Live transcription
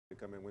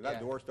I mean, when that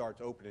door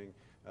starts opening,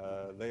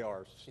 they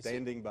are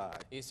standing by.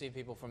 You see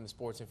people from the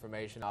Sports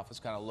Information Office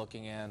kind of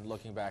looking in,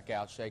 looking back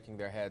out, shaking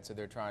their heads, so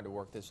they're trying to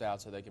work this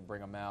out so they can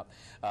bring them out.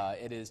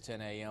 It is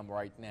 10 a.m.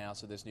 right now,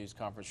 so this news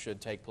conference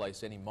should take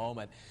place any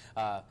moment.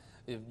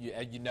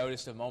 You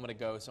noticed a moment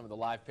ago some of the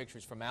live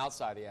pictures from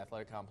outside the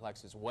athletic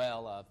complex as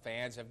well.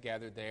 Fans have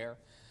gathered there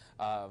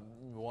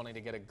wanting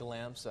to get a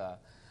glimpse.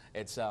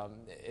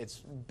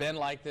 It's been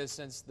like this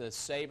since the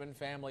Saban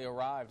family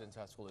arrived in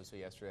Tuscaloosa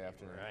yesterday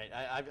afternoon.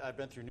 Right. I've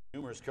been through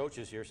numerous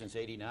coaches here since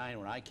 '89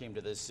 when I came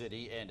to this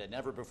city, and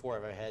never before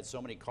have I had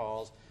so many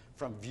calls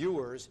from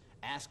viewers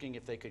asking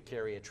if they could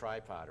carry a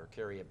tripod or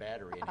carry a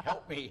battery and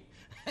help me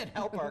and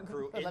help our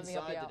crew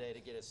inside today to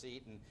get a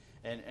seat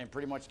and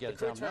pretty much get a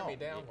crew turned me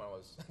down when I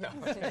was. No.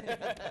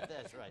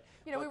 That's right.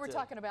 You know, we were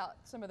talking about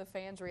some of the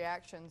fans'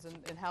 reactions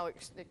and how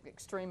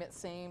extreme it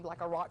seemed,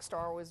 like a rock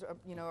star was,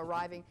 you know,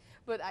 arriving.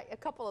 But a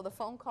couple of the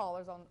phone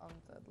callers on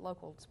the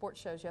local sports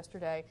shows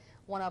yesterday,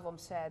 one of them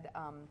said,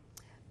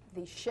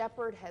 the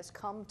shepherd has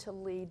come to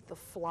lead the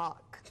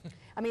flock.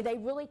 I mean, they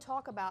really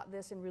talk about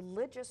this in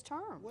religious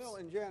terms. Well,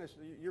 and Janice,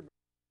 you're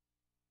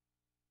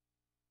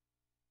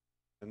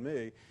than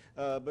me,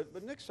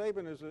 but Nick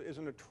Saban is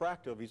an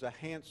attractive, he's a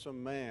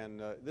handsome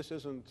man. This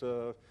isn't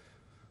a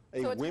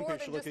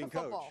wimpish-looking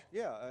coach.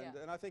 Yeah,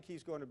 and I think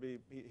he's going to be,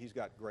 he's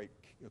got great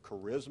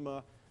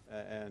charisma,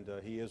 and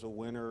he is a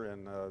winner,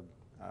 and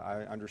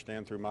I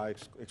understand through my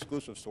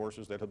exclusive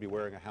sources that he'll be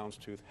wearing a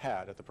houndstooth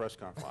hat at the press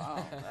conference.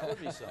 Wow, that would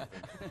be something.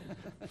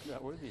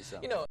 That would be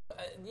something. You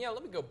know,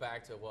 let me go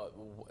back to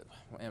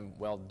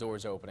well,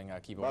 doors opening. I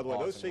keep on. By the way,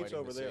 those seats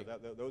over there,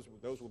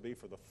 those will be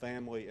for the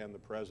family and the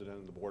president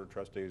and the board of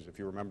trustees. If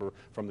you remember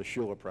from the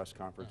Shula press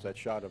conference, that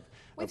shot of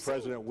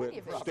President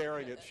Witt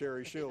staring at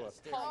Sherry Shula.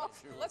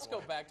 Let's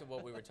go back to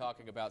what we were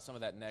talking about. Some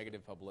of that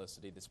negative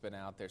publicity that's been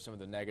out there, some of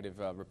the negative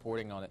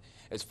reporting on it,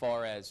 as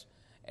far as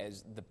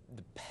the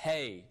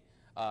pay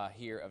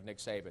here of Nick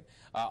Saban.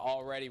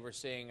 Already we're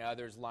seeing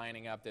others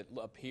lining up that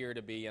appear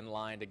to be in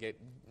line to get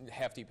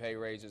hefty pay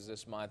raises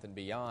this month and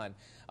beyond.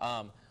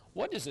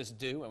 What does this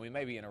do? And we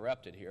may be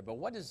interrupted here, but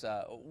what does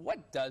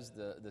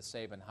the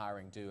Saban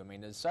hiring do? I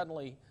mean, is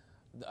suddenly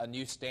a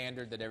new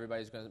standard that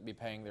everybody's going to be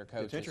paying their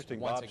coaches? It's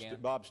interesting. Again?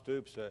 Bob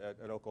Stoops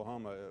at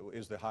Oklahoma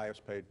is the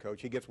highest paid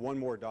coach. He gets one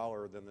more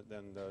dollar than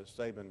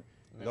Saban.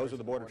 Those are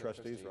the board of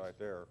trustees right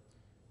there.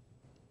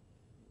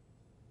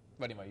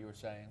 But anyway, you were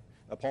saying?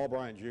 Paul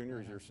Bryant Jr.,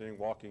 as you're seeing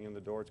walking in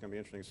the door, it's going to be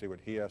interesting to see what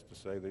he has to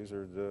say. These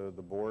are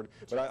the board.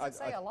 But he doesn't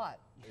say a lot.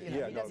 You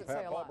know, he doesn't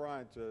say a lot. Paul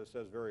Bryant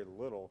says very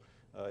little.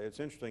 It's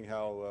interesting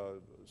how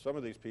some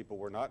of these people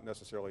were not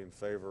necessarily in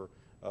favor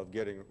of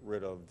getting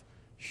rid of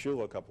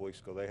Shula a couple weeks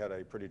ago. They had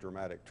a pretty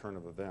dramatic turn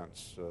of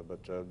events.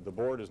 But the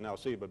board is now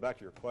seated. But back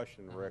to your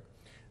question, Rick,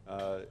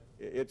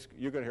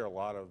 you're going to hear a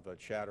lot of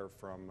chatter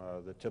from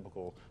the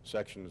typical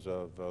sections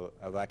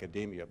of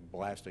academia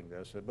blasting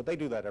this, but they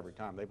do that every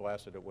time. They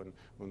blasted it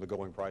when the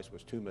going price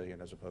was $2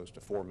 million as opposed to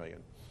 $4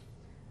 million.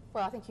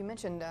 Well, I think you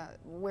mentioned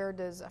where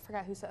does, I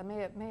forgot who said,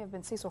 it may have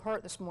been Cecil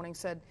Hurt this morning,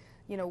 said,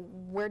 you know,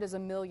 where does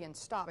 $1 million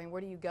stop? I mean,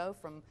 where do you go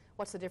from,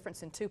 what's the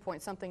difference in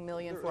 2-point-something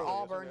million for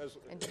Auburn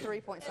and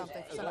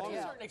 3-point-something for somebody else? To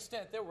a certain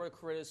extent, there were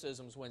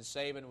criticisms when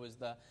Saban was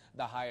the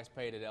highest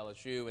paid at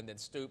LSU, and then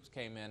Stoops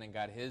came in and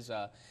got his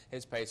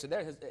pay. So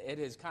it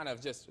has kind of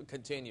just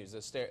continues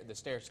the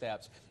stair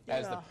steps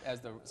as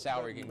the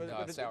salary.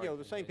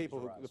 The same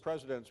people, the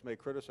presidents may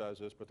criticize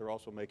this, but they're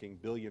also making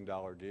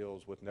billion-dollar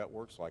deals with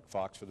networks like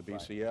Fox for the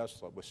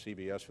BCS, with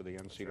CBS for the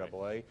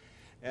NCAA.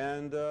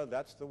 And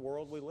that's the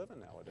world we live in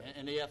nowadays.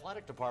 And the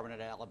athletic department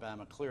at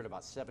Alabama cleared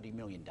about $70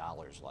 million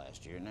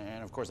last year.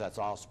 And of course, that's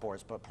all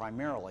sports, but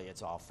primarily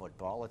it's all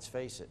football, let's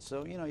face it.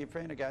 So, you know, you're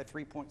paying a guy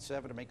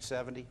 $3.7 to make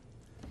 70.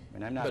 I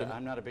mean,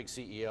 I'm not a big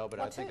CEO,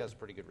 but I think that's a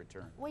pretty good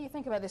return. Well, you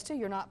think about this, too.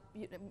 You're not,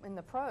 in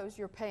the pros,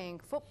 you're paying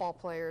football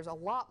players a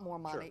lot more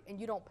money, and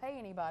you don't pay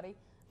anybody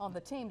on the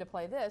team to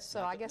play this,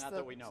 so I guess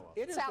that we know of.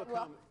 It's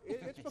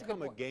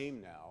become a game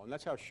now, and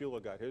that's how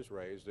Shula got his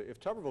raise. If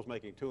Tuberville's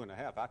making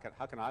 $2.5,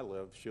 how can I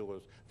live,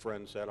 Shula's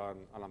friend said, on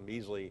a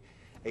measly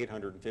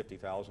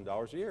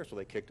 $850,000 a year, so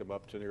they kicked him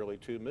up to nearly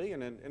 $2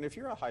 million. And if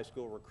you're a high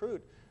school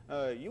recruit,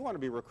 you want to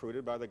be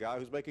recruited by the guy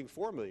who's making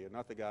 $4 million,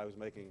 not the guy who's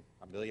making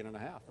 $1.5 million.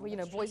 Well, you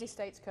know, Boise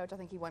State's coach, I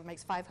think he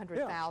makes $500,000.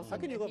 Yeah. How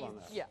can you live on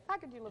that? Yeah, how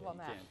could you live on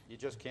that? You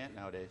just can't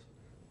nowadays.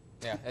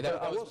 Yeah,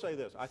 I will say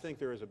this. I think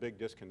there is a big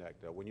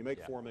disconnect. When you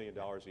make $4 million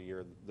a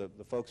year, the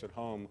folks at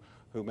home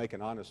who make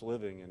an honest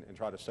living and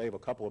try to save a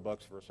couple of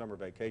bucks for a summer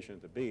vacation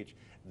at the beach,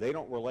 they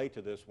don't relate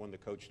to this when the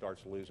coach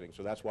starts losing.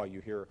 So that's why you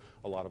hear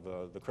a lot of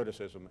the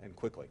criticism, and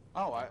quickly.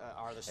 Oh,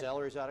 are the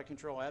salaries out of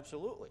control?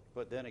 Absolutely.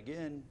 But then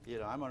again, you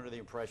know, I'm under the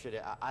impression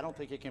I don't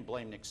think you can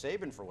blame Nick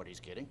Saban for what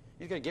he's getting.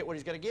 He's got to get what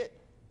he's got to get.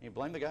 You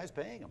blame the guys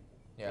paying him.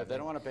 Yeah, if they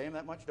don't want to pay him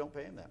that much, don't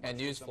pay him that much. And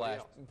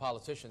newsflash,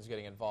 politicians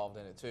getting involved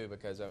in it too,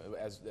 because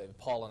as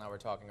Paul and I were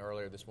talking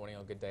earlier this morning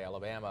on Good Day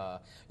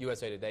Alabama,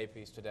 USA Today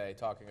piece today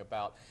talking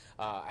about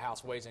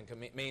House Ways and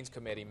Means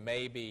Committee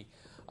may be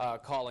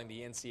calling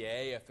the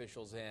NCAA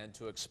officials in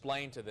to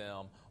explain to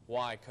them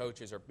why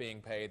coaches are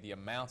being paid the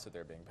amounts that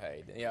they're being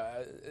paid.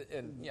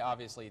 And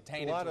obviously A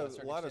tainted lot to a of,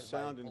 certain lot of extent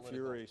by sound and political-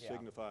 fury yeah.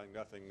 signifying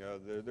nothing.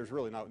 There's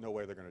really no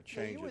way they're going to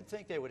Yeah, change you would it.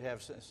 think they would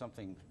have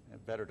something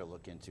better to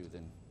look into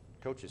than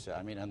coaches.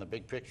 I mean, on the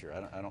big picture,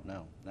 I don't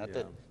know. Not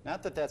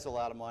that that's a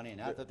lot of money,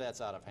 not that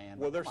that's out of hand.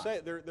 Well, but come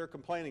on. they're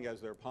complaining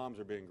as their palms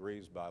are being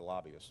greased by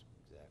lobbyists.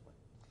 Exactly.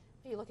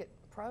 You look at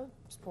pro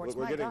sports,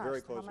 We're my getting gosh, very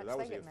how close. much That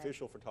was they the get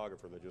official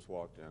photographer that just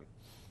walked in.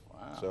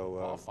 Wow. So,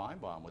 Paul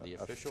Feinbaum with the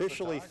official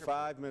officially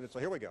photographer. 5 minutes. So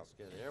here we go.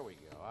 There we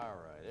go. All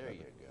right, there you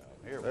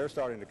go. Here we They're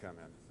starting to come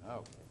in.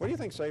 go. What do you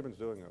think Saban's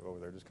doing over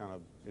there? Just kind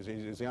of, is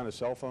he on his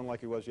cell phone like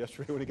he was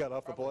yesterday when he got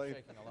off the Probably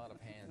plane? shaking a lot of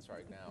hands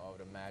right now, I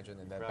would imagine,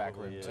 in that Probably back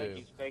room is. too.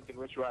 He's thanking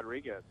Rich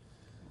Rodriguez.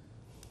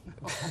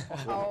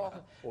 Oh,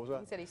 What was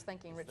that? he said he's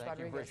thinking Rich Thank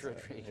you, Rodriguez. Rich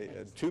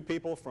Rodriguez. Two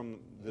people from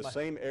the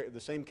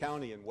same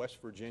county in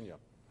West Virginia.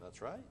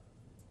 That's right.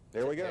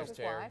 There we go. There's His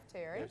Terry. wife,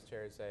 Terry. There's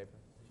Terry Saban.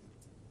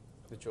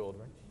 The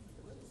children.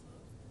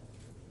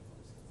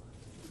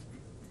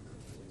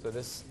 So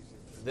this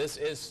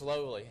is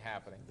slowly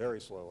happening.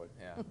 Very slowly.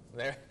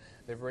 Yeah,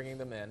 they're bringing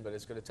them in, but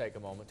it's going to take a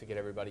moment to get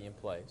everybody in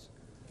place.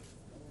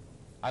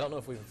 I don't know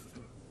if we've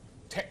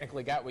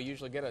technically we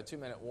usually get a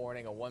 2-minute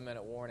warning, a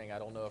 1-minute warning. I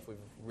don't know if we've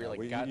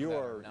really gotten that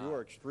or not. You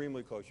are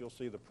extremely close. You'll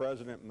see the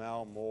President,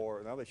 Mal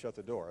Moore. Now they shut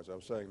the door, as I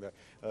was saying that.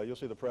 You'll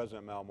see the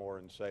President, Mal Moore,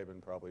 and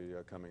Saban probably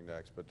coming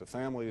next. But the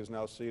family is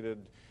now seated,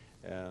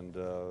 and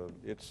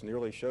it's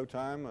nearly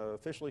showtime,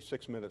 officially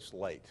 6 minutes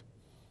late.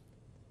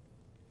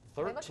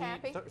 They look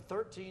happy.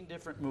 13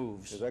 different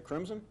moves. Is that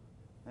crimson?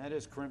 That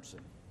is crimson.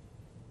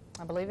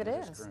 I believe it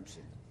That is.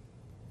 crimson.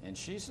 And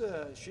she's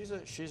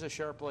a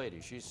sharp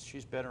lady.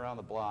 She's been around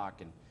the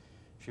block, and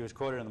she was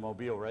quoted in the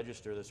Mobile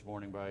Register this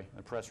morning by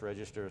the Press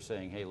Register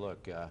saying, "Hey,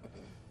 look,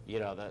 you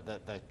know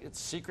that it's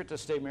secret to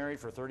stay married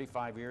for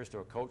 35 years to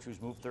a coach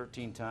who's moved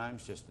 13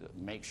 times. Just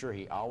make sure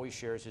he always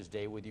shares his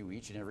day with you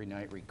each and every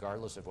night,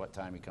 regardless of what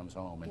time he comes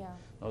home." And Yeah.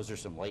 those are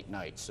some late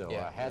nights. So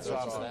Yeah. hats That's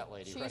off to awesome. that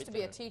lady. She right used to be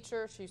a there.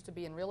 teacher. She used to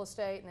be in real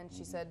estate, and then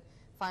she said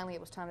finally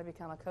it was time to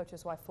become a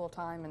coach's wife full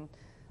time. And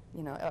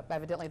you know,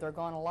 evidently they're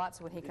gone a lot.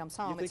 So when he comes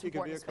home, You think it's you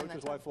could be important a to spend that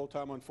coach's time. wife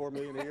full-time on $4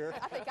 million a year?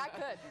 I think I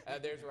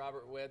could. There's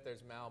Robert Witt.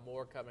 There's Mal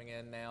Moore coming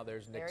in now.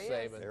 There's Nick There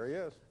he is. Saban, There he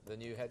is. the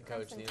new head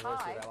coach of the Crimson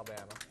University of Tide.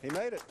 Alabama. He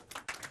made it.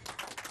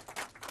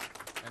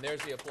 And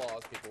there's the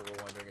applause people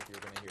were wondering if you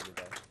were going to hear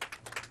today.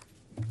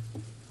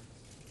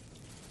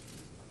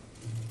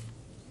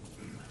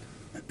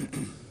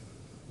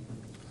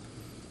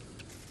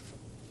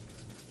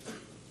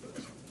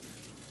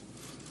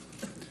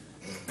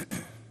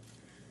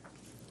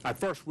 I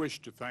first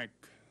wish to thank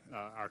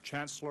our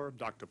Chancellor,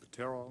 Dr.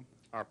 Patero,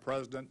 our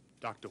President,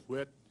 Dr.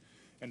 Witt,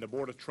 and the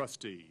Board of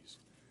Trustees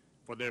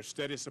for their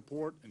steady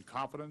support and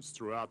confidence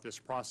throughout this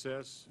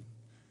process.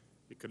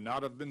 It could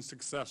not have been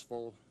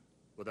successful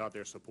without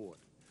their support.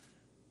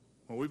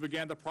 When we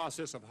began the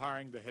process of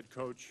hiring the head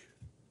coach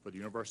for the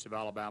University of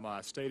Alabama,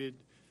 I stated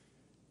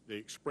the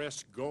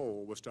express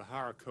goal was to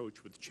hire a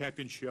coach with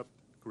championship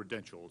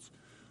credentials.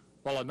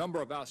 While a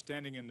number of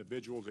outstanding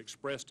individuals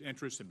expressed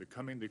interest in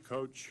becoming the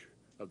coach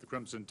of the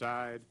Crimson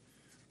Tide,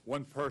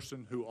 one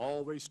person who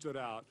always stood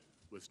out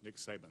was Nick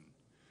Saban,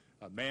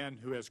 a man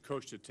who has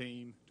coached a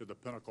team to the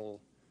pinnacle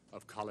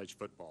of college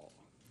football.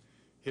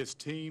 His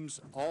teams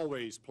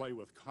always play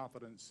with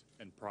confidence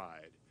and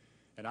pride.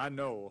 And I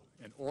know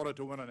in order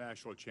to win a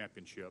national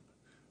championship,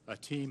 a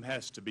team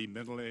has to be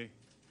mentally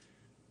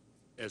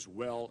as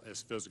well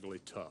as physically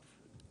tough.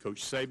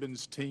 Coach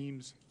Saban's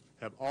teams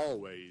have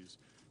always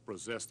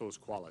possessed those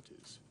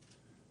qualities.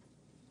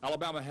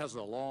 Alabama has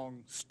a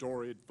long,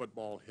 storied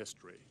football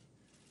history,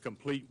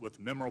 complete with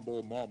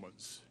memorable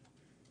moments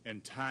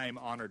and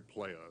time-honored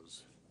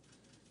players.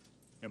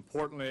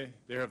 Importantly,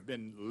 there have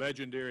been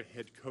legendary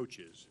head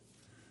coaches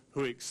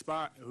who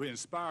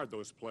inspired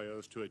those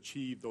players to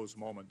achieve those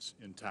moments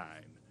in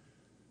time.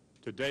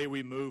 Today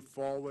we move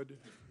forward,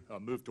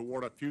 move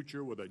toward a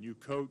future with a new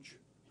coach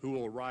who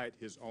will write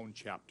his own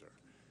chapter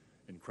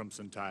in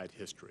Crimson Tide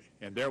history.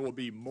 And there will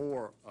be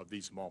more of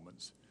these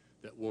moments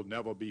that will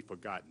never be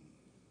forgotten.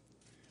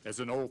 As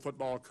an old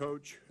football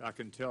coach, I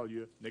can tell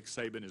you Nick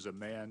Saban is a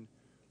man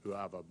who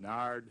I've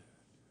admired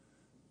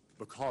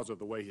because of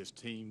the way his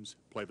teams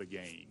play the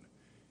game.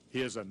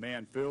 He is a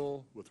man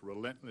filled with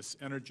relentless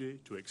energy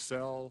to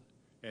excel,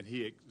 and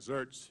he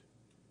exerts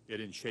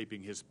it in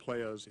shaping his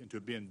players into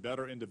being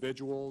better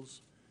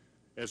individuals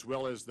as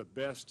well as the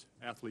best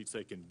athletes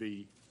they can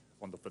be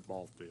on the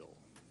football field.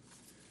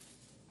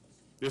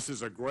 This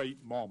is a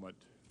great moment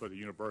for the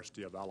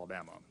University of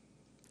Alabama.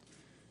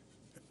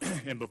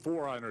 And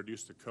before I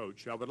introduce the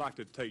coach, I would like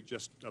to take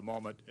just a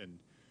moment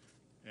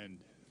and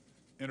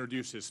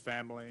introduce his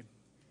family,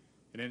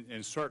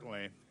 and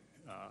certainly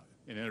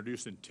in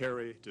introducing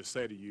Terry, to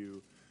say to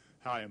you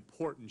how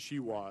important she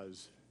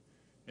was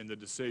in the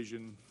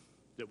decision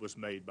that was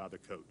made by the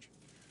coach.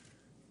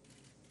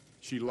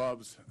 She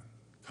loves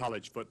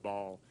college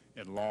football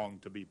and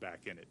longed to be back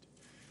in it.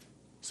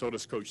 So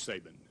does Coach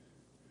Saban.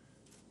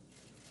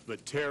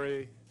 But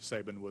Terry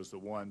Saban was the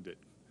one that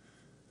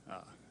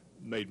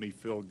made me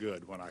feel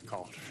good when I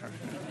called her.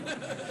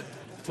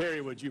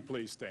 Terry, would you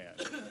please stand?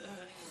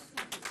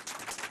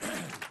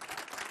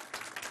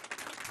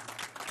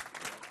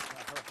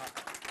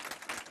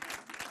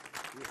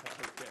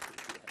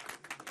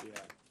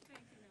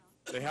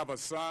 They have a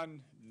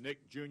son,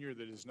 Nick Jr.,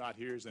 that is not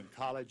here, is in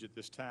college at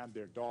this time.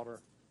 Their daughter,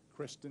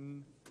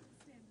 Kristen,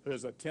 who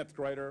is a 10th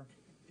grader.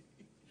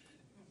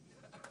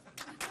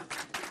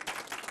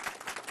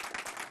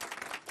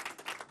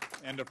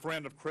 And a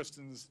friend of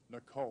Kristen's,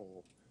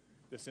 Nicole,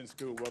 that's in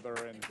school with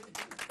her in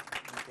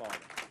Florida.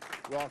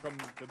 Welcome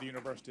to the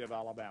University of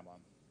Alabama.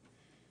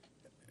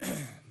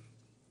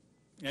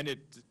 And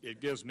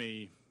it gives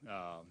me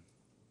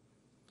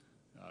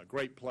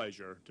great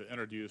pleasure to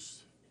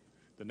introduce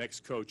the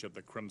next coach of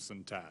the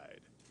Crimson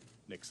Tide,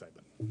 Nick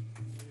Saban.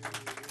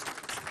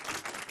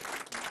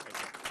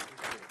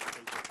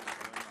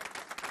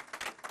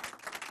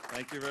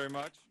 Thank you very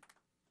much.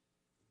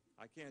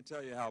 I can't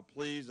tell you how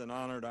pleased and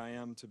honored I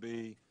am to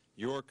be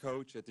your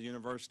coach at the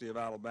University of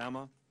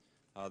Alabama.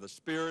 The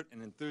spirit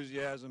and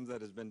enthusiasm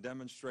that has been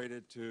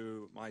demonstrated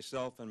to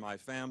myself and my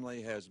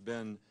family has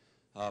been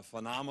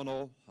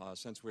phenomenal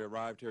since we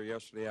arrived here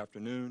yesterday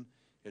afternoon.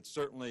 It's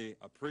certainly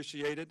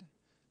appreciated,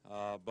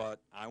 but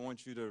I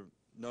want you to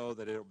know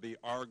that it'll be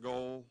our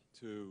goal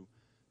to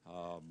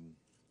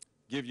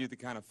give you the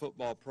kind of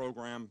football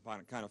program,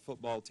 kind of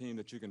football team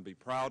that you can be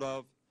proud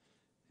of,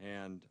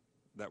 and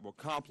that will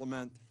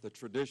complement the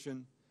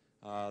tradition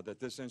that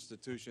this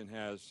institution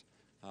has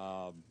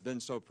been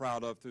so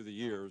proud of through the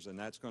years, and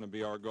that's going to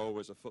be our goal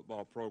as a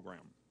football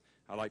program.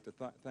 I'd like to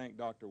thank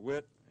Dr.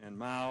 Witt and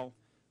Mao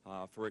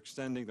for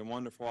extending the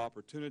wonderful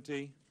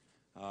opportunity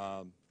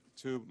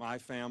to my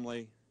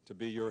family to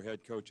be your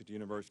head coach at the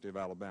University of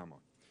Alabama.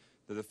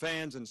 To the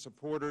fans and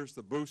supporters,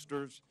 the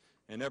boosters,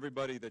 and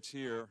everybody that's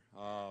here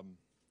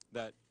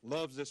that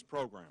loves this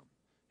program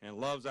and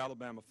loves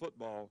Alabama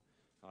football,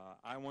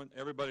 I want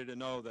everybody to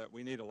know that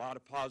we need a lot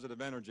of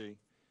positive energy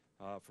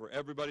for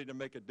everybody to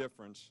make a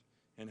difference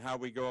in how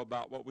we go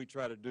about what we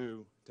try to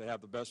do to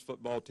have the best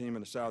football team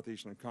in the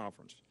Southeastern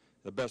Conference,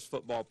 the best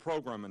football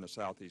program in the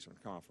Southeastern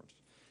Conference.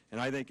 And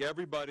I think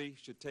everybody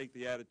should take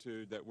the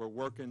attitude that we're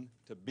working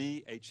to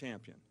be a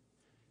champion,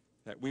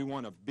 that we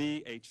want to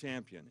be a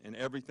champion in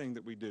everything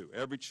that we do.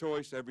 Every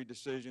choice, every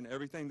decision,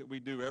 everything that we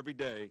do every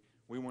day,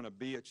 we want to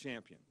be a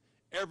champion.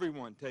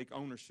 Everyone take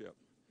ownership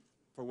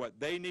for what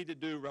they need to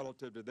do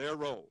relative to their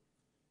role,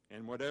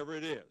 and whatever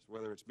it is,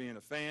 whether it's being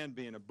a fan,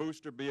 being a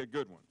booster, be a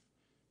good one.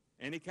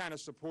 Any kind of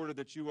supporter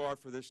that you are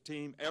for this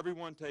team,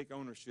 everyone take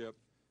ownership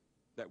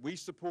that we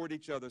support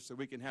each other so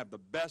we can have the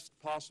best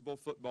possible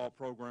football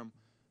program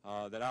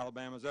that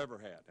Alabama's ever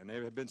had. And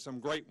there have been some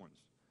great ones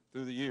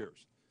through the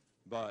years.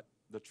 But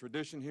the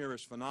tradition here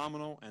is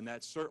phenomenal, and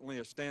that's certainly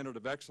a standard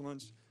of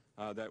excellence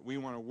that we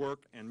want to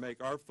work and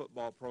make our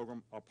football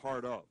program a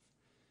part of.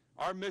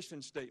 Our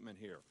mission statement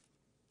here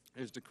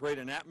is to create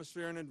an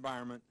atmosphere and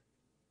environment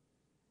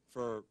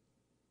for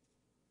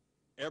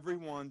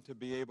everyone to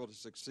be able to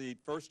succeed,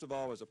 first of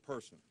all, as a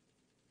person.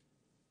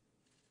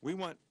 We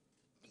want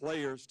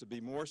players to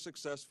be more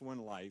successful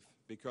in life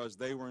because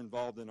they were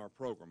involved in our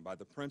program by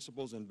the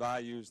principles and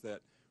values that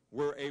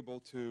we're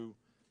able to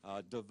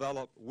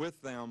develop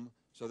with them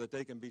so that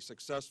they can be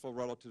successful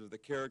relative to the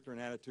character and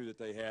attitude that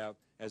they have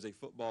as a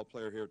football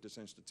player here at this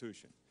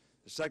institution.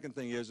 The second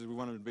thing is we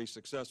want them to be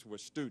successful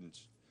with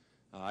students.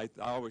 I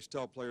always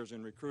tell players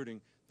in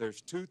recruiting,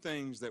 there's two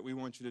things that we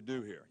want you to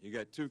do here. You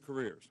got two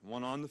careers,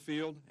 one on the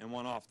field and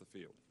one off the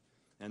field.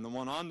 And the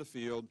one on the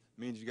field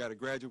means you got to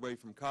graduate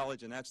from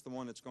college, and that's the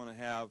one that's going to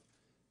have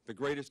the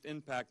greatest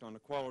impact on the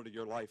quality of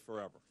your life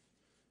forever.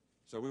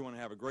 So we want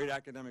to have a great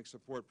academic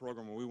support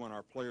program, and we want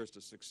our players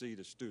to succeed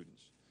as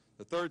students.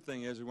 The third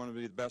thing is we want to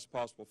be the best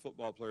possible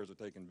football players that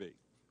they can be.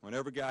 We want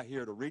every guy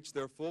here to reach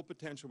their full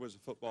potential as a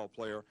football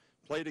player,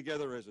 play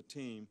together as a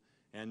team,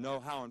 and know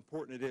how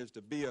important it is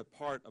to be a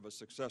part of a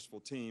successful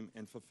team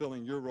and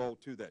fulfilling your role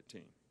to that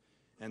team.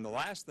 And the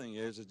last thing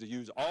is to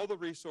use all the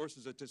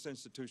resources that this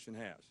institution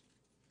has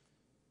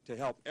to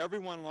help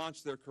everyone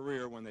launch their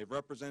career when they've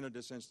represented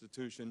this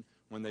institution,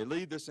 when they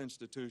leave this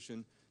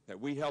institution, that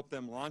we help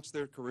them launch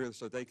their career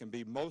so they can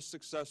be most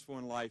successful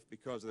in life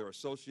because of their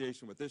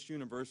association with this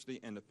university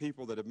and the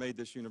people that have made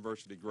this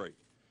university great.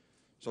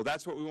 So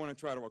that's what we want to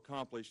try to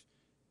accomplish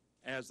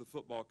as the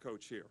football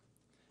coach here.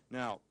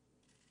 Now,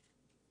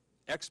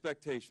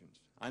 expectations.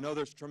 I know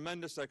there's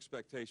tremendous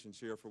expectations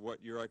here for what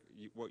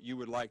you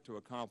would like to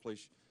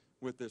accomplish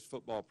with this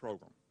football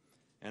program.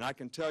 And I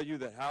can tell you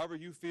that however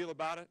you feel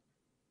about it,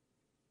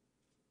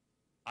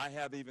 I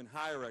have even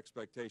higher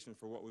expectations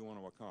for what we want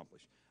to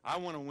accomplish. I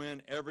want to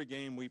win every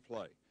game we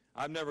play.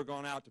 I've never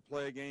gone out to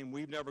play a game,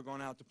 we've never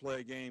gone out to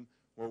play a game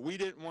where we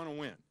didn't want to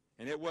win,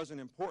 and it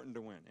wasn't important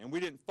to win, and we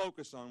didn't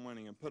focus on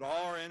winning and put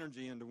all our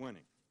energy into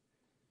winning.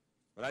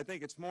 But I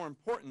think it's more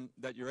important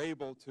that you're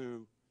able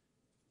to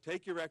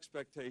take your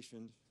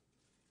expectations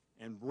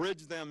and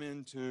bridge them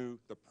into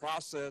the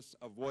process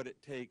of what it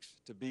takes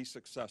to be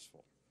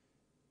successful.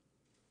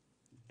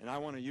 And I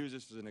want to use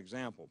this as an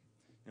example.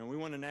 And we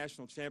won a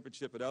national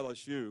championship at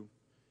LSU,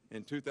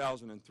 in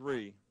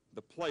 2003,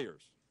 the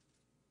players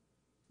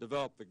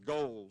developed the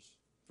goals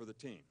for the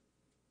team.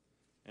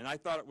 And I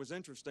thought it was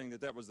interesting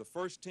that that was the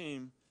first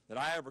team that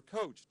I ever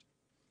coached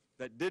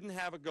that didn't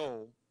have a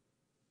goal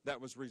that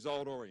was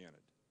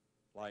result-oriented,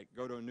 like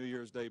go to a New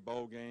Year's Day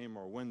bowl game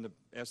or win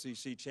the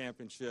SEC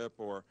championship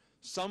or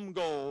some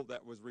goal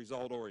that was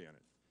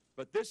result-oriented.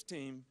 But this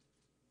team,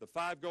 the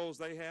 5 goals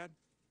they had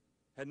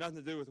nothing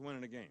to do with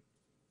winning a game.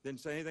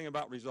 Didn't say anything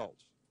about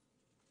results.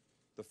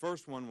 The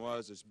first one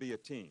is be a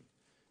team.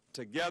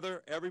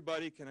 Together,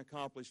 everybody can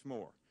accomplish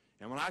more.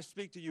 And when I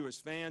speak to you as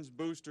fans,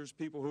 boosters,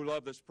 people who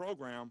love this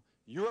program,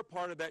 you're a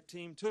part of that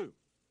team too.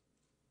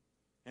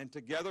 And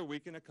together we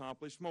can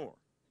accomplish more.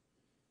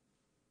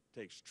 It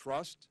takes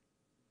trust,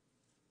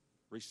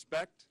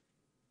 respect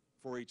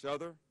for each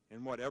other,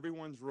 and what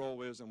everyone's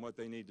role is and what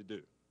they need to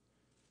do.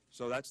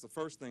 So that's the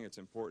first thing that's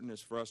important,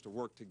 is for us to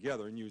work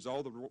together and use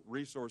all the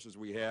resources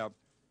we have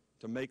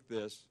to make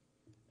this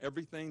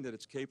everything that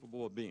it's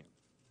capable of being.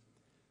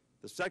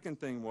 The second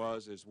thing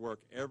is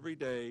work every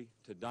day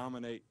to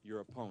dominate your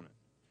opponent.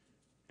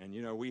 And,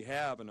 you know, we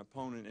have an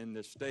opponent in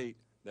this state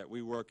that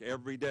we work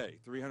every day,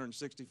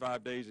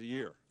 365 days a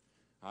year,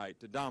 all right,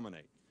 to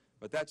dominate.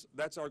 But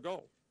that's our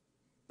goal.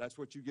 That's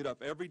what you get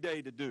up every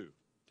day to do,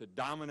 to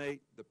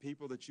dominate the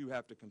people that you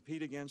have to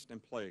compete against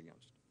and play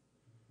against.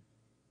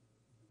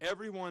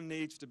 Everyone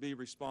needs to be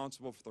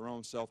responsible for their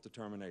own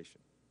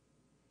self-determination.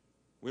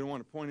 We don't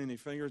want to point any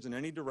fingers in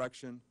any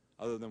direction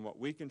other than what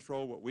we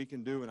control, what we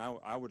can do, and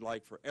I would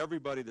like for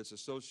everybody that's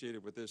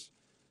associated with this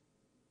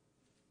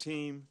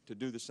team to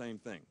do the same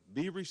thing.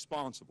 Be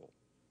responsible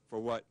for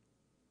what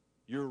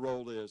your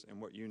role is and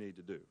what you need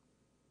to do.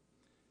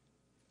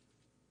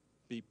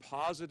 Be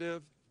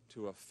positive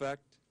to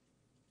affect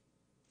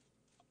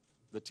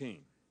the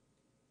team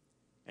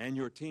and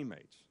your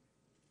teammates.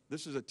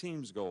 This is a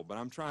team's goal, but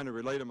I'm trying to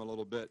relate them a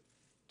little bit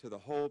to the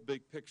whole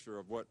big picture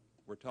of what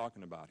we're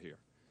talking about here.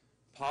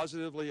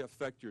 Positively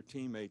affect your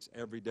teammates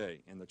every day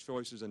in the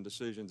choices and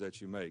decisions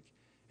that you make.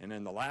 And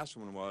then the last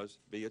one was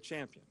be a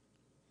champion.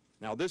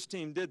 Now, this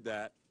team did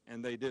that,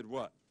 and they did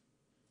what?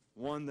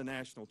 Won the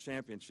national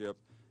championship,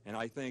 and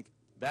I think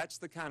that's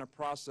the kind of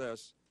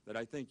process that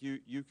I think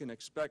you can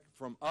expect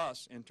from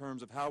us in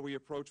terms of how we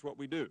approach what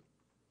we do.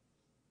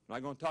 I'm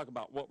not going to talk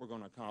about what we're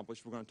going to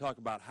accomplish. We're going to talk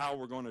about how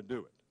we're going to do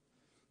it.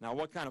 Now,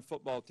 what kind of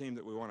football team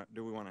do we want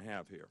to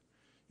have here?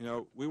 You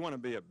know, we want to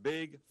be a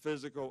big,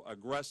 physical,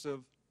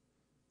 aggressive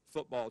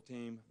football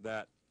team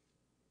that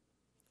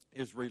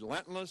is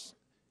relentless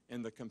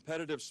in the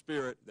competitive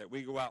spirit that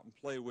we go out and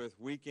play with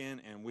week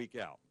in and week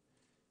out.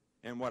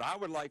 And what I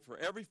would like for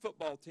every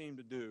football team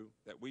to do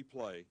that we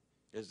play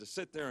is to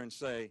sit there and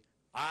say,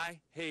 I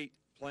hate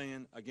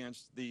playing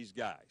against these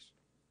guys.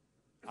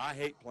 I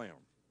hate playing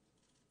them.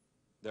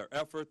 Their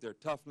effort, their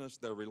toughness,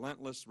 their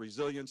relentless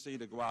resiliency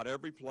to go out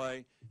every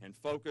play and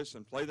focus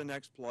and play the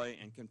next play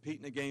and compete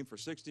in a game for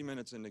 60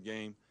 minutes in the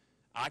game,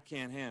 I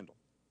can't handle.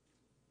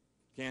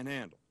 Can't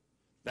handle.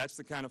 That's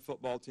the kind of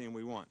football team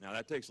we want. Now,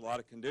 that takes a lot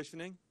of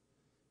conditioning,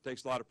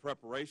 takes a lot of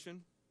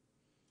preparation,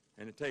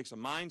 and it takes a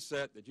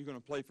mindset that you're going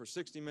to play for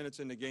 60 minutes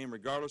in the game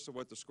regardless of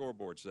what the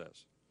scoreboard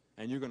says.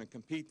 And you're going to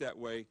compete that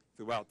way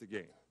throughout the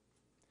game.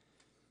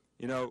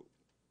 You know,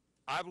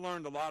 I've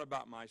learned a lot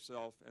about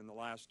myself in the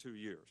last 2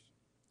 years.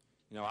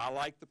 You know, I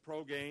like the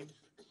pro game.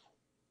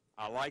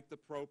 I like the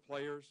pro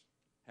players.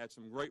 Had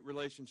some great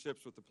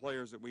relationships with the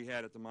players that we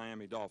had at the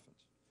Miami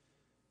Dolphins.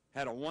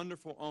 Had a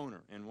wonderful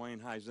owner in Wayne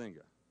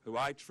Huizenga, who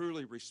I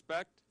truly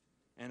respect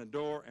and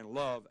adore and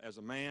love as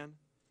a man,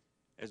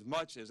 as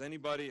much as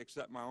anybody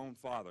except my own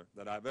father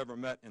that I've ever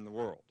met in the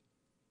world.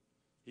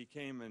 He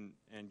came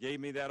and gave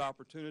me that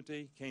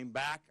opportunity, came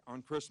back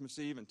on Christmas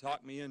Eve and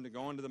talked me into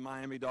going to the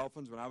Miami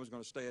Dolphins when I was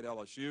going to stay at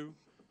LSU.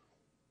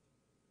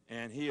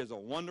 And he is a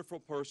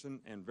wonderful person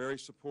and very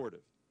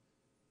supportive.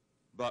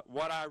 But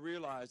what I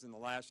realized in the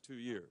last 2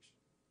 years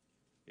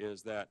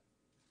is that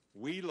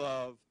we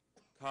love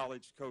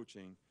college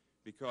coaching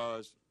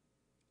because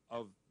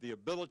of the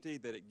ability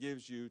that it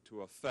gives you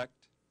to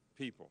affect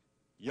people,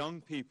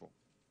 young people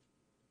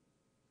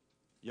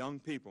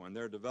and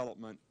their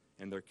development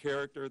and their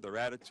character, their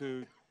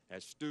attitude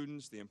as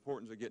students, the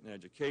importance of getting an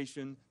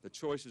education, the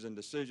choices and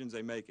decisions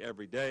they make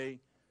every day,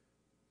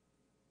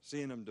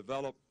 seeing them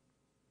develop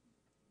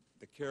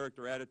the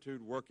character, attitude,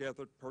 work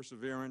ethic,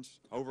 perseverance,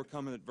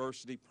 overcoming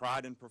adversity,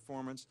 pride in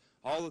performance,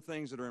 all the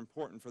things that are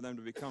important for them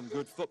to become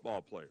good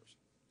football players,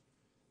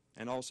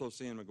 and also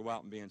seeing them go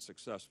out and being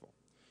successful.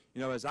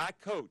 You know, as I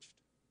coached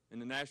in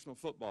the National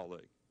Football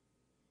League,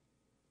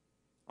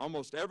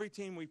 almost every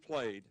team we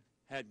played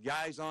had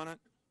guys on it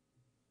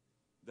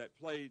that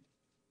played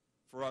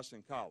for us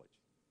in college.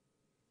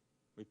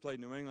 We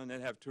played New England,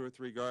 they'd have 2 or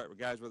 3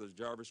 guys, whether it's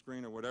Jarvis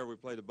Green or whatever. We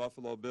played the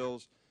Buffalo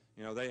Bills.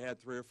 You know, they had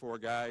 3 or 4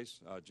 guys,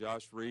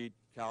 Josh Reed,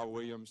 Kyle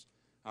Williams.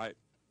 All right.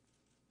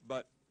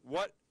 But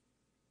what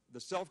the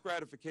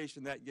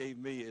self-gratification that gave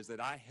me is that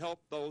I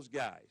helped those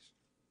guys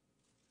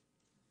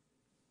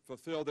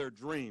fulfill their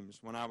dreams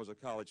when I was a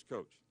college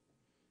coach.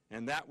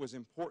 And that was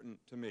important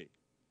to me.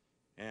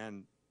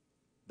 And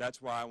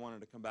that's why I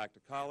wanted to come back to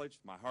college.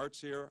 My heart's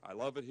here. I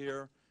love it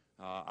here.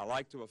 I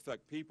like to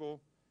affect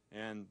people,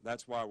 and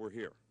that's why we're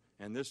here.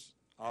 And this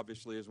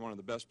obviously is one of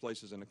the best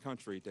places in the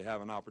country to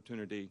have an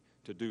opportunity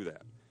to do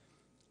that.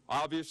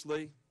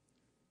 Obviously,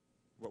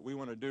 what we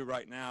want to do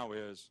right now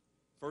is,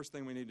 first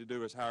thing we need to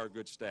do is hire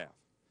good staff.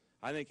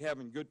 I think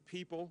having good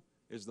people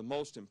is the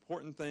most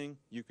important thing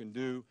you can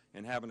do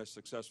in having a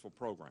successful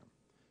program.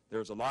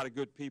 There's a lot of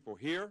good people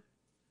here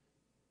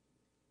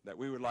that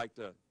we would like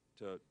to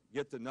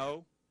get to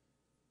know,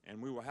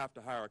 and we will have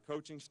to hire a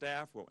coaching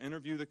staff. We'll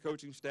interview the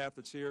coaching staff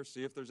that's here,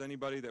 see if there's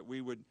anybody that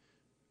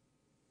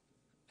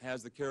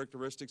has the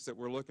characteristics that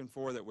we're looking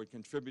for that would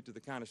contribute to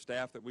the kind of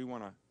staff that we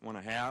want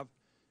to have.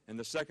 And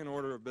the second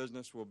order of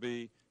business will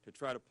be to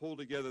try to pull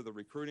together the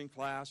recruiting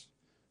class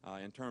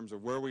in terms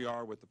of where we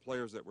are with the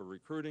players that we're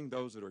recruiting,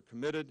 those that are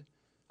committed,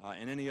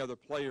 and any other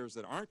players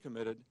that aren't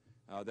committed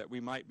that we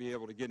might be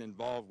able to get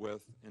involved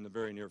with in the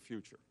very near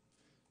future.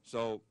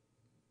 So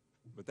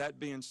with that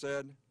being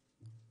said,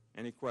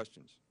 any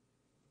questions?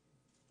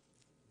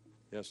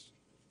 Yes.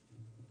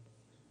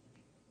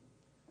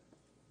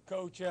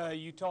 Coach,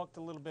 you talked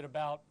a little bit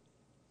about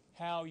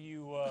how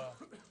you,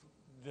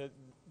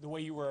 the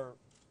way you were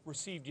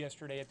received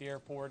yesterday at the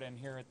airport and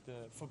here at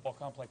the football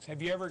complex.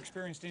 Have you ever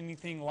experienced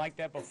anything like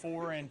that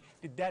before, and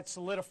did that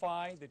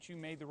solidify that you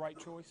made the right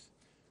choice?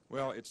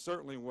 Well, it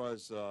certainly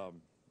was.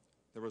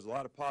 There was a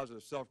lot of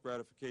positive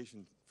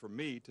self-gratification for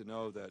me to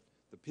know that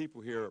the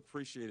people here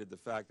appreciated the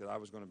fact that I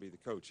was going to be the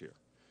coach here.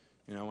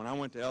 You know, when I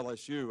went to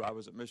LSU, I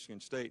was at Michigan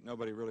State.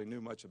 Nobody really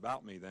knew much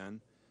about me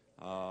then.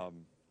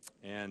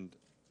 And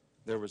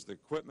there was the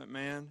equipment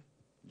man,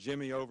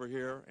 Jimmy over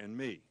here, and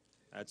me.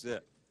 That's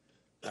it.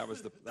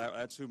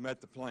 That's who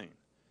met the plane.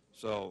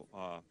 So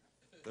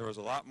there was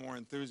a lot more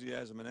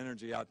enthusiasm and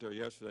energy out there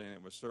yesterday, and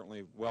it was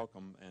certainly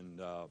welcome,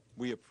 and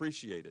we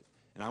appreciate it.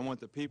 And I want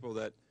the people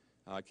that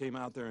came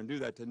out there and do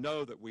that to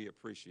know that we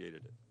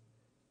appreciated it.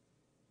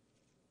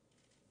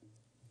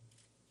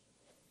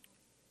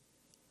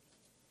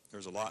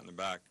 There's a lot in the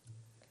back.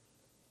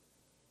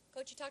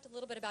 Coach, you talked a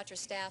little bit about your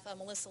staff.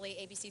 Melissa Lee,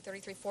 ABC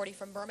 3340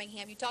 from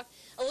Birmingham. You talked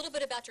a little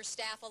bit about your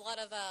staff. A lot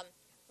of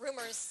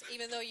rumors,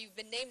 even though you've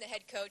been named the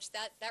head coach,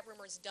 that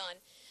rumor's done.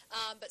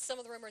 But some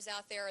of the rumors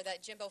out there are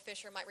that Jimbo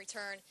Fisher might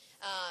return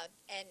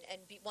and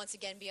once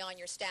again be on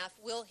your staff.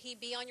 Will he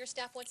be on your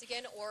staff once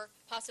again, or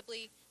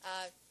possibly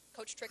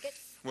Coach Trickett?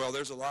 Well,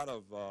 there's a lot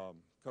of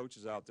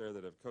coaches out there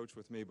that have coached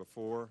with me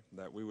before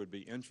that we would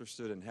be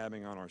interested in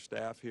having on our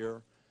staff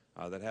here.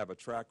 That have a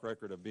track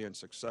record of being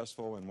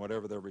successful in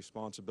whatever their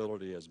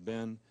responsibility has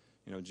been.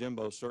 You know,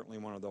 Jimbo's certainly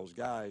one of those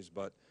guys,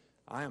 but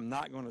I am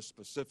not going to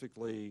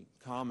specifically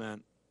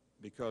comment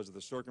because of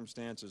the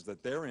circumstances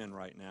that they're in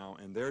right now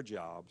and their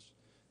jobs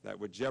that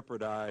would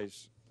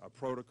jeopardize a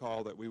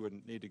protocol that we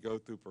would need to go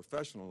through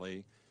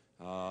professionally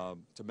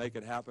to make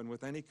it happen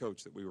with any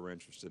coach that we were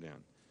interested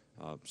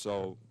in.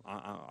 So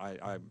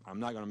I'm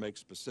not going to make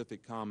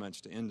specific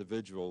comments to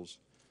individuals.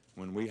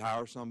 When we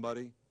hire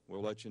somebody,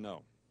 we'll let you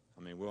know.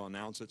 I mean, we'll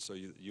announce it so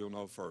you'll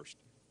know first.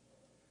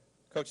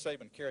 Coach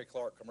Saban, Kerry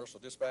Clark, Commercial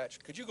Dispatch.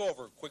 Could you go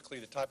over quickly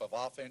the type of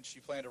offense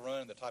you plan to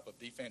run and the type of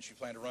defense you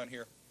plan to run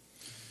here?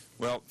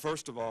 Well,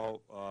 first of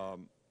all,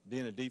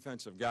 being a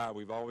defensive guy,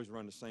 we've always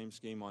run the same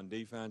scheme on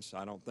defense.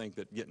 I don't think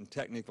that getting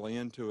technically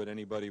into it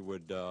anybody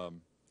would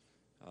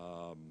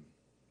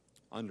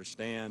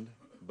understand,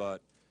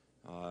 but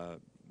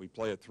we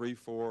play a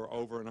 3-4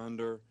 over and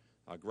under,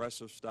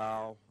 aggressive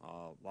style,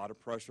 a lot of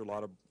pressure, a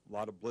lot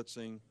of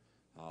blitzing.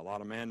 A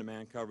lot of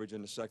man-to-man coverage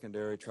in the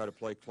secondary, try to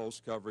play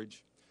close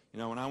coverage. You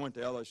know, when I went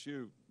to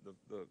LSU,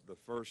 the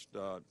first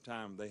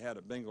time they had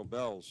a Bengal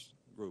Bells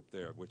group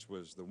there, which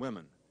was the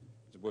women.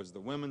 It was the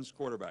women's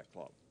quarterback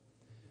club.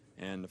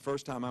 And the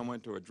first time I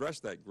went to address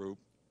that group,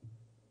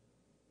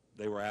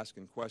 they were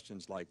asking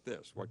questions like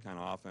this: what kind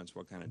of offense,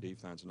 what kind of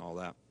defense, and all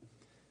that.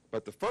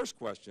 But the first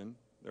question,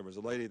 there was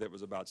a lady that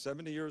was about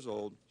 70 years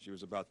old. She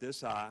was about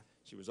this high.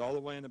 She was all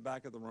the way in the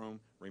back of the room,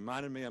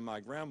 reminded me of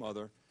my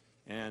grandmother,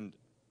 and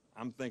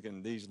I'm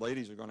thinking these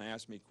ladies are going to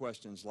ask me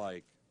questions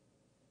like,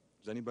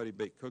 does anybody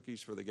bake cookies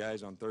for the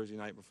guys on Thursday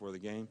night before the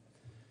game?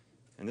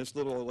 And this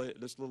little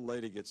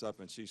lady gets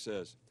up and she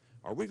says,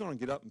 are we going to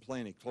get up and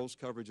play any close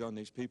coverage on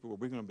these people? Or are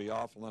we going to be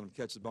off and let them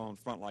catch the ball in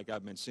front like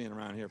I've been seeing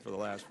around here for the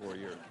last 4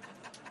 years?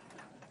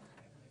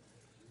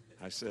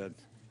 I said,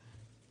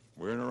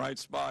 we're in the right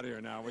spot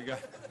here now.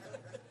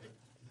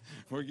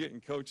 We're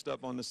getting coached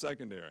up on the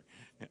secondary.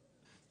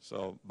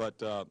 So, but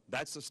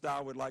that's the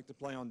style we'd like to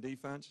play on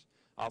defense.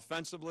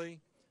 Offensively,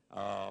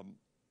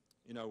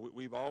 you know,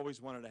 we've always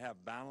wanted to have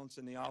balance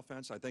in the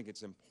offense. I think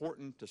it's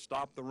important to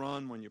stop the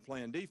run when you're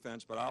playing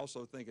defense, but I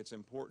also think it's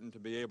important to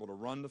be able to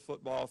run the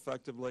football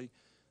effectively,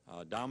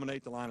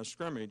 dominate the line of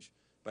scrimmage,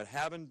 but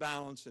having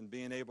balance and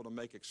being able to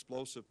make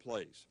explosive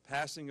plays.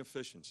 Passing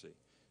efficiency,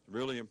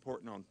 really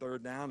important on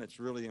third down. It's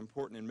really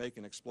important in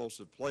making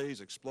explosive plays.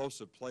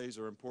 Explosive plays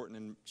are important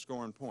in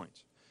scoring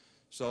points.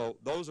 So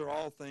those are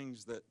all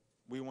things that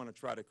we want to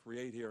try to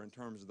create here in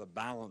terms of the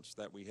balance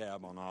that we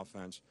have on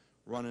offense.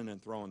 running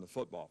and throwing the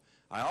football.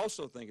 I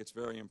also think it's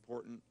very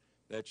important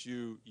that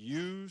you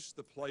use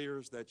the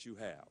players that you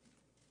have.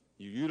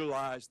 You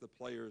utilize the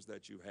players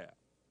that you have.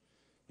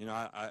 You know,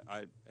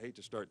 I hate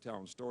to start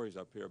telling stories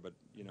up here, but,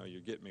 you know, you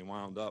get me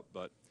wound up.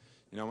 But,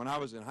 you know, when I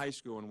was in high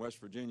school in West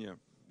Virginia,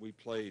 we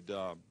played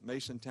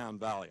Masontown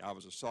Valley. I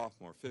was a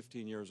sophomore,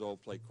 15 years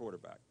old, played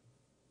quarterback.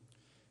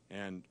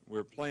 And we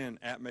were playing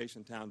at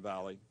Masontown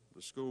Valley.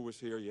 The school was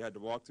here. You had to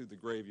walk through the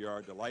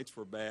graveyard. The lights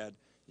were bad.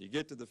 You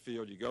get to the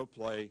field, you go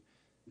play,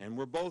 and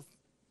we're both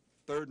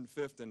third and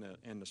fifth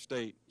in the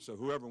state, so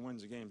whoever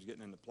wins the game is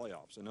getting in the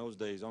playoffs. In those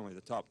days, only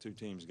the top 2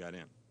 teams got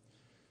in.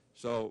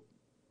 So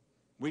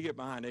we get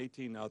behind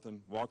 18-0,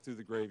 walk through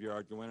the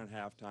graveyard, go in at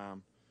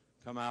halftime,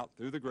 come out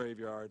through the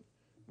graveyard.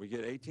 We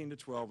get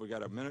 18-12. We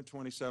got a minute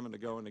 27 to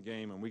go in the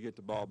game, and we get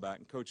the ball back.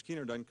 And Coach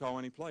Keener doesn't call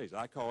any plays.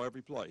 I call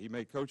every play. He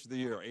made Coach of the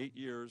Year 8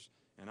 years,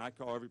 and I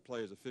call every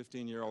play as a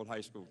 15-year-old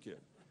high school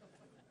kid.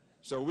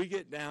 So we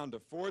get down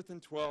to 4th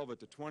and 12 at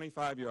the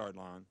 25-yard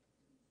line.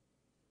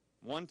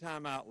 1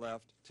 timeout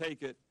left,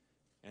 take it,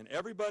 and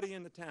everybody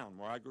in the town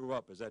where I grew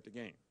up is at the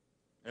game.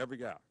 Every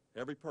guy,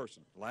 every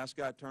person. The last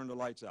guy turned the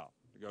lights out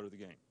to go to the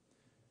game.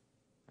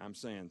 I'm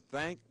saying,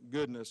 thank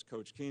goodness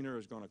Coach Keener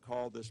is going to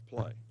call this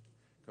play,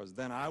 because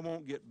then I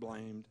won't get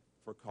blamed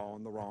for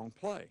calling the wrong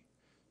play.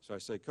 So I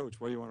say, Coach,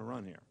 what do you want to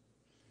run here?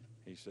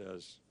 He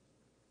says,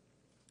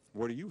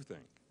 what do you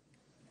think?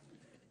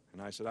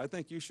 And I said, I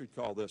think you should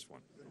call this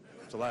one.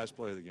 It's the last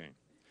play of the game.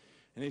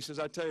 And he says,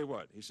 I tell you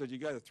what. He said, you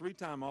got a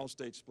 3-time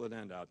All-State split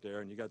end out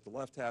there, and you got the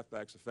left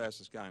halfback's the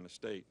fastest guy in the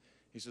state.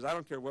 He says, I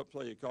don't care what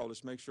play you call,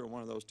 just make sure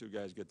one of those 2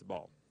 guys get the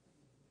ball.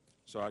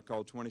 So I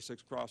called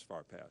 26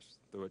 crossfire pass.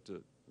 Threw it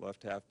to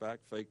left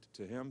halfback, faked it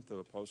to him, threw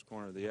a post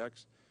corner of the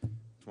X,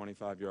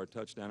 25-yard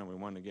touchdown, and we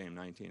won the game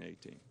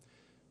 19-18.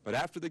 But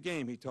after the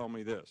game, he told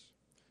me this.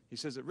 He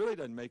says, it really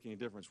doesn't make any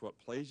difference what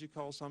plays you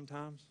call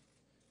sometimes.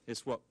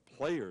 It's what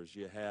players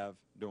you have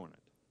doing it.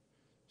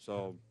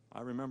 So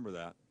I remember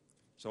that.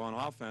 So on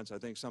offense, I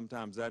think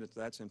sometimes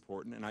that's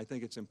important, and I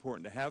think it's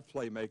important to have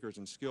playmakers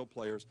and skilled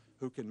players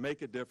who can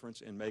make a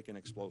difference in making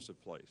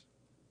explosive plays.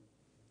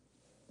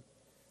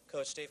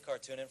 Coach, Steve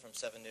Cartoonin from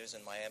 7 News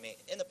in Miami.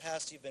 In the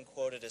past, you've been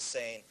quoted as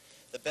saying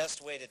the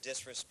best way to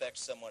disrespect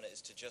someone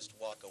is to just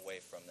walk away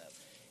from them.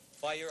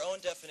 By your own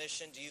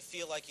definition, do you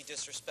feel like you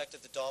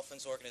disrespected the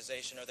Dolphins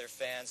organization or their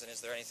fans, and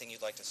is there anything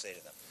you'd like to say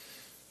to them?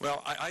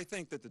 Well, I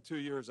think that the 2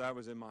 years I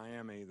was in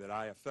Miami that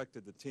I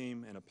affected the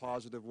team in a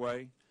positive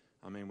way.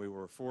 I mean, we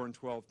were a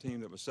 4-12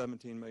 team that was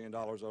 $17 million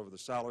over the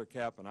salary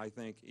cap, and I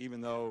think even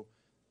though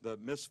the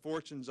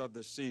misfortunes of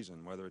this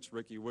season, whether it's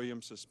Ricky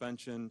Williams'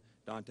 suspension,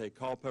 Dante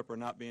Culpepper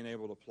not being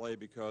able to play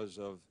because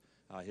of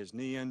his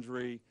knee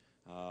injury,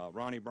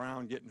 Ronnie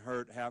Brown getting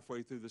hurt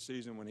halfway through the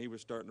season when he was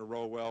starting to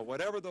roll well,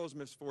 whatever those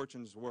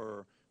misfortunes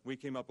were, we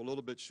came up a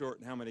little bit short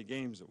in how many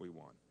games that we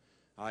won.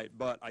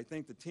 But I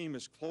think the team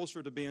is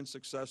closer to being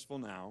successful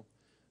now.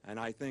 And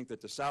I think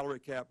that the salary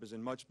cap is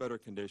in much better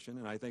condition,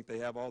 and I think they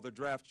have all their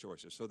draft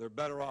choices. So they're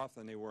better off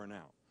than they were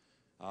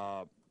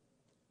now.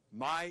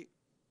 My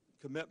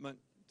commitment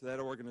to that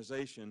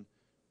organization,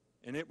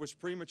 and it was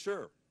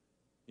premature,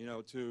 you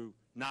know, to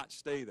not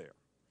stay there.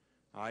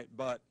 All right?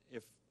 But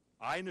if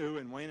I knew,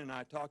 and Wayne and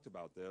I talked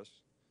about this,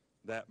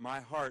 that my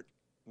heart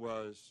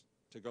was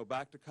to go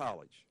back to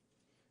college.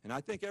 And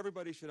I think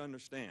everybody should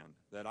understand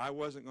that I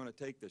wasn't going to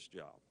take this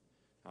job.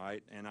 All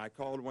right? And I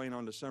called Wayne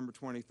on December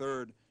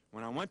 23rd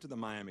when I went to the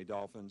Miami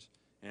Dolphins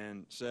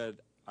and said,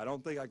 I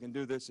don't think I can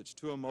do this. It's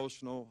too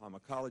emotional. I'm a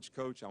college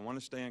coach. I want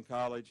to stay in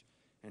college.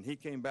 And he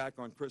came back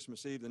on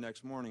Christmas Eve the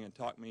next morning and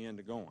talked me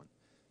into going.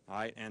 All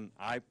right? And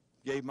I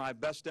gave my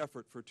best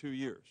effort for 2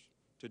 years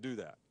to do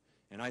that.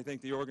 And I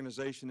think the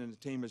organization and the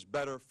team is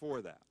better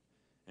for that.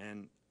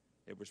 And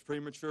it was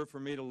premature for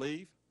me to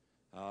leave.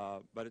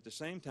 But at the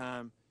same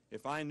time,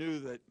 if I knew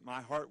that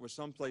my heart was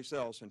someplace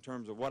else in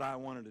terms of what I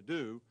wanted to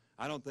do,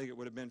 I don't think it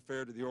would have been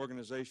fair to the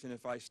organization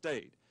if I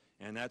stayed.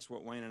 And that's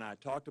what Wayne and I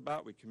talked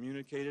about. We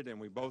communicated, and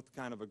we both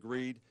kind of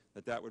agreed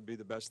that that would be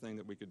the best thing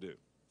that we could do.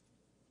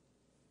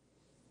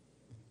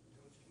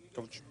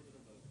 Coach.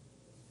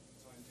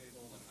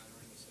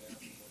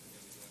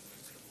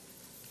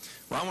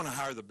 Well, I want to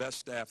hire the best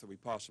staff that we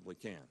possibly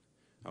can,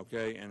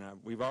 okay? And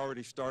we've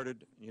already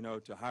started, you know,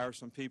 to hire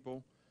some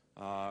people.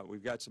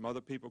 We've got some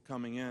other people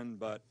coming in,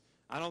 but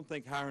I don't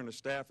think hiring a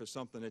staff is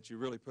something that you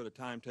really put a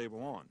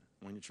timetable on.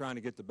 When you're trying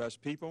to get the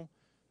best people,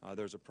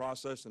 there's a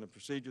process and a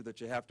procedure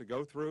that you have to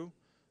go through,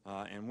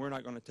 and we're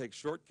not going to take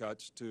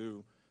shortcuts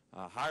to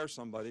hire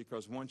somebody,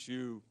 because once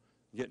you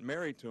get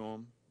married to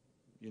them,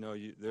 you know,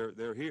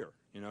 they're here.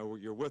 You know,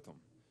 you're with them.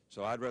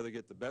 So I'd rather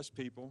get the best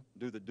people,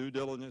 do the due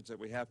diligence that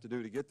we have to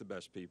do to get the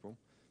best people,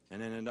 and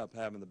then end up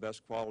having the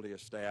best quality of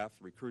staff,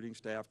 recruiting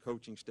staff,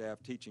 coaching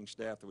staff, teaching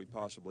staff that we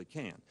possibly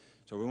can.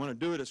 So we want to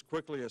do it as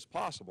quickly as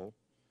possible,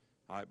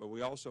 all right, but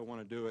we also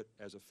want to do it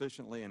as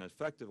efficiently and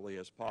effectively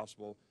as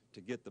possible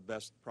to get the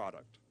best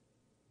product.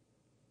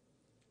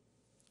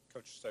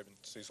 Coach Saban,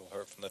 Cecil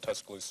Hurt from the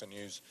Tuscaloosa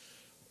News.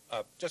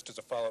 Just as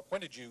a follow-up, when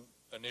did you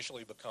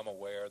initially become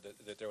aware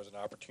that there was an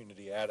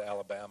opportunity at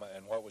Alabama,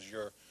 and what was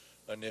your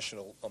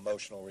initial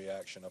emotional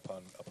reaction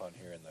upon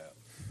hearing that?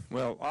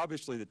 Well,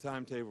 obviously the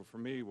timetable for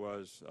me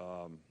was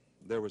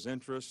there was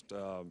interest.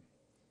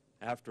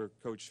 After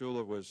Coach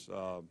Shula was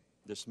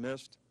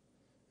dismissed,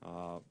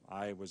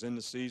 I was in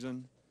the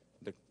season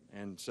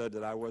and said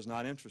that I was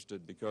not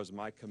interested because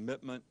my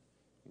commitment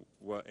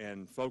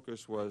and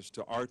focus was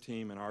to our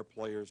team and our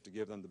players to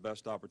give them the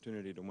best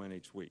opportunity to win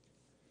each week.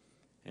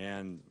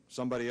 And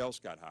somebody else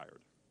got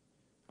hired,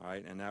 all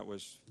right, and that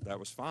was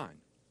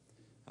fine.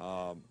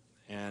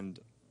 And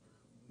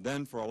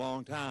then for a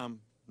long time,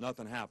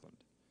 nothing happened.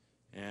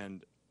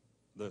 And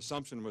the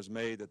assumption was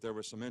made that there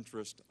was some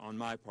interest on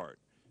my part.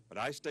 But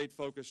I stayed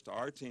focused to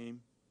our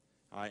team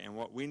and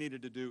what we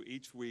needed to do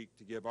each week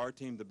to give our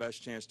team the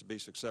best chance to be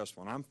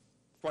successful. And I'm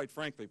quite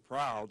frankly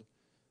proud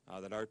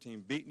that our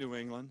team beat New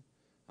England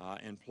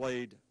and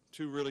played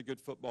two really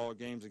good football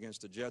games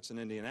against the Jets in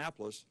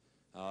Indianapolis,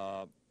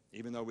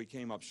 even though we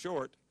came up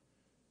short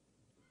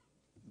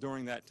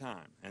during that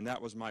time. And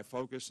that was my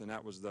focus, and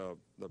that was the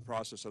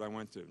process that I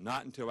went through.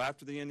 Not until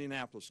after the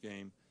Indianapolis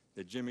game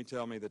did Jimmy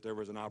tell me that there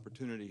was an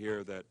opportunity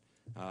here, that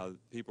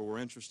people were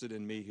interested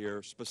in me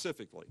here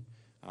specifically,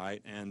 all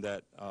right, and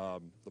that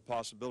the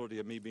possibility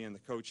of me being the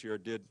coach here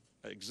did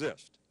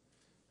exist.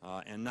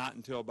 And not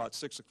until about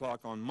 6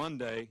 o'clock on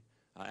Monday,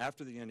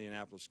 after the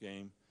Indianapolis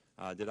game,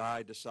 did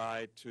I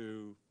decide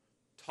to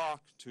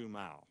talk to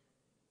Mal,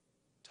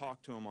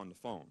 talk to him on the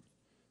phone.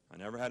 I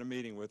never had a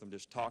meeting with him,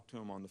 just talked to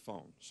him on the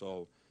phone.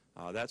 So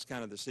that's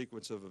kind of the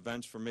sequence of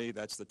events for me.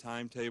 That's the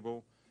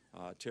timetable.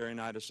 Terry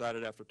and I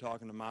decided after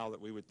talking to Mal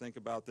that we would think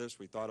about this.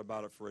 We thought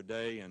about it for a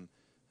day and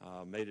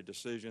made a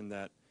decision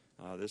that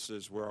this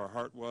is where our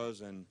heart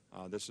was, and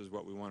this is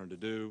what we wanted to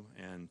do.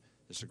 And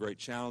it's a great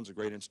challenge, a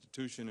great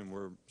institution, and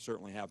we're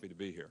certainly happy to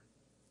be here.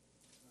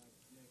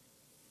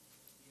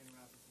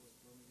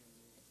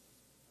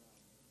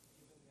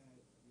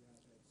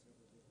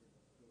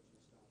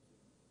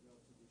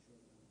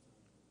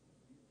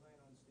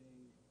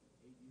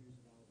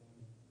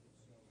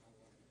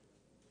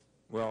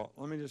 Well,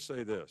 let me just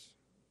say this.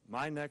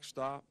 My next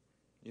stop,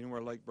 you know where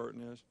Lake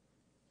Burton is?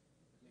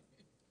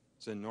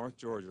 It's in North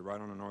Georgia, right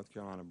on the North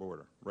Carolina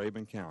border,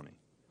 Rabun County.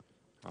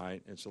 All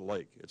right, it's a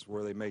lake. It's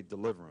where they made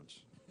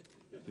Deliverance,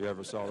 if you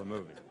ever saw the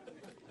movie.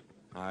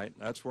 All right,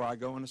 that's where I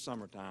go in the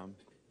summertime.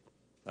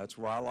 That's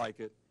where I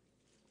like it,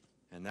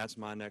 and that's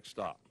my next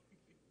stop.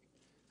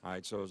 All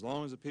right, so as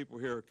long as the people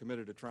here are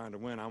committed to trying to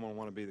win, I'm going to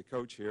want to be the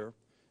coach here,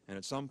 and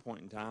at some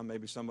point in time,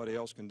 maybe somebody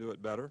else can do it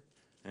better.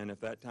 And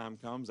if that time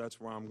comes, that's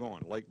where I'm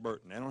going, Lake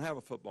Burton. They don't have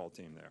a football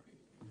team there.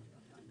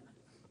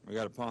 We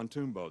got a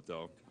pontoon boat,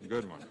 though, a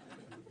good one.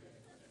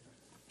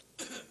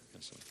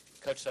 Yes,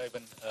 Coach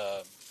Saban,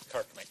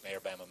 Kirk McNair,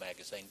 Bama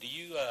Magazine.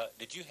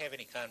 Did you have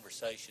any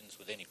conversations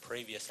with any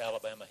previous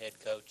Alabama head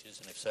coaches,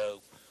 and if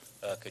so,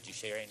 could you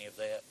share any of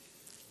that?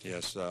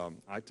 Yes,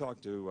 I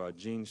talked to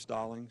Gene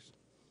Stallings.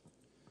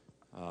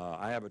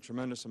 I have a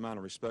tremendous amount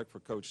of respect for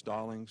Coach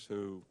Stallings,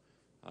 who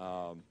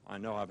I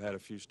know I've had a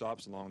few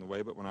stops along the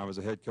way, but when I was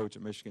a head coach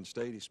at Michigan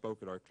State, he spoke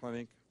at our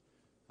clinic.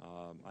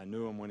 I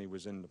knew him when he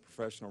was in the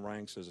professional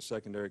ranks as a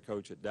secondary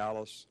coach at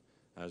Dallas,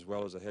 as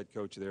well as a head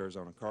coach of the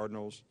Arizona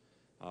Cardinals.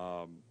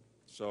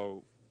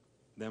 So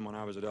then when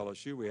I was at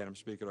LSU, we had him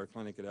speak at our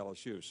clinic at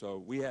LSU. So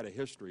we had a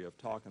history of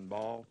talking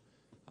ball,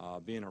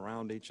 being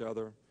around each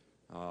other.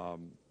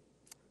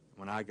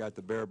 When I got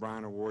the Bear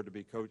Bryant Award to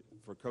be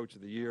for Coach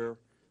of the Year,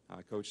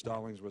 Coach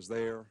Stallings was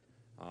there.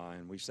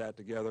 And we sat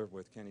together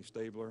with Kenny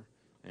Stabler,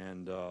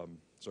 and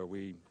so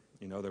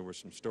there was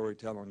some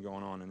storytelling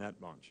going on in that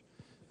bunch.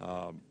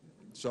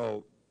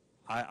 So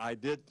I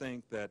did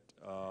think that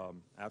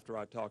after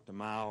I talked to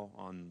Mao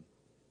on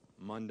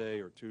Monday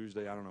or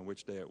Tuesday, I don't know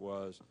which day it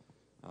was,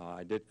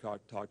 I did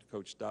talk to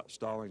Coach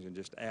Stallings and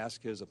just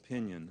ask his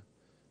opinion,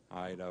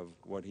 right, of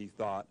what he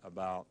thought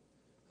about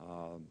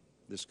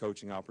this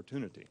coaching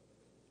opportunity.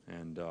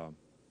 And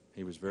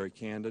he was very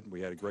candid. We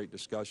had a great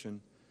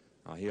discussion.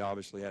 He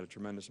obviously had a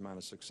tremendous amount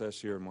of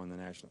success here and won the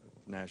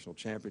national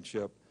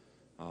championship,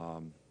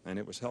 and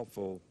it was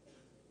helpful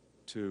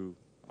to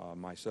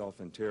myself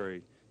and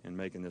Terry in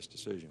making this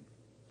decision.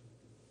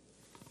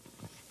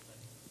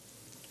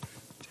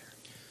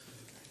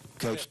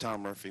 Coach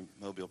Tom Murphy,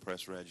 Mobile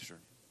Press Register,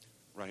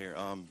 right here.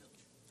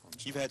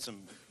 You've had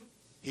some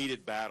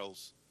heated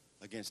battles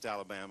against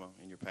Alabama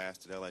in your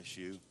past at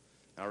LSU.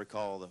 I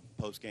recall the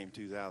post-game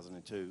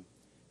 2002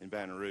 in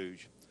Baton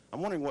Rouge.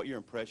 I'm wondering what your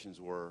impressions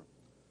were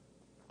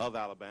of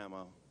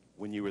Alabama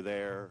when you were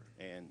there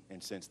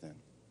and since then.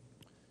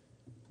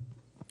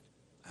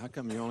 How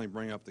come you only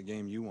bring up the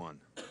game you won?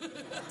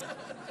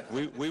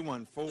 We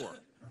won 4.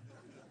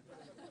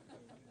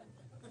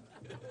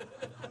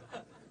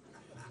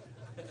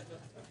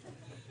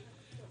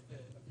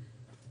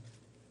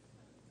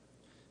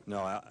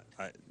 No,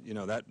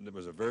 that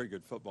was a very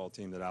good football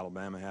team that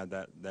Alabama had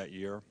that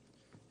year.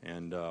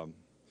 And,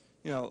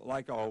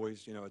 like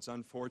always, it's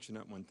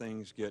unfortunate when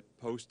things get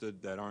posted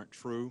that aren't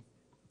true.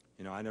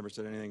 I never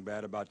said anything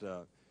bad about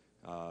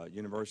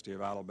University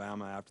of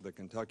Alabama after the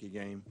Kentucky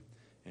game,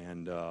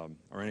 and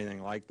or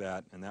anything like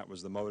that, and that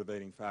was the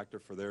motivating factor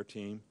for their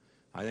team.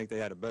 I think they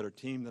had a better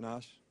team than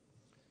us,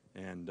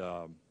 and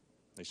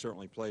they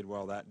certainly played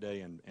well that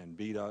day and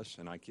beat us,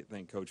 and I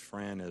think Coach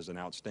Fran is an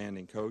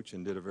outstanding coach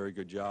and did a very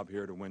good job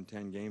here to win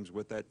 10 games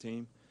with that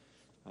team.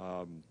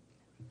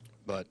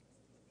 But,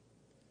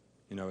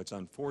 you know, it's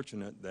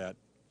unfortunate that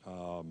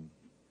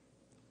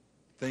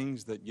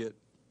things that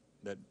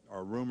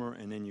are rumor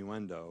and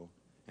innuendo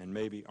and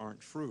maybe aren't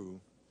true,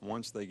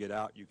 once they get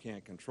out, you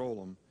can't control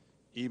them,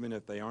 even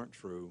if they aren't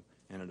true,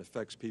 and it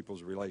affects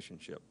people's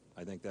relationship.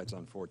 I think that's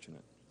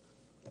unfortunate.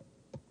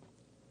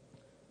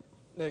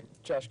 Nick,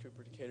 Josh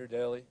Cooper, Decatur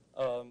Daily.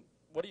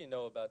 What do you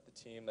know about the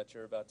team that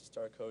you're about to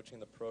start coaching,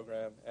 the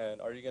program,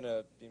 and are you going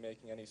to be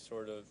making any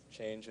sort of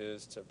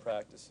changes to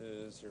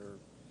practices or?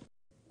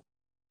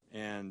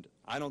 And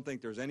I don't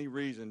think there's any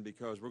reason,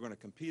 because we're going to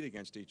compete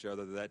against each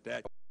other,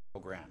 that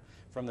program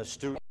from the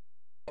student.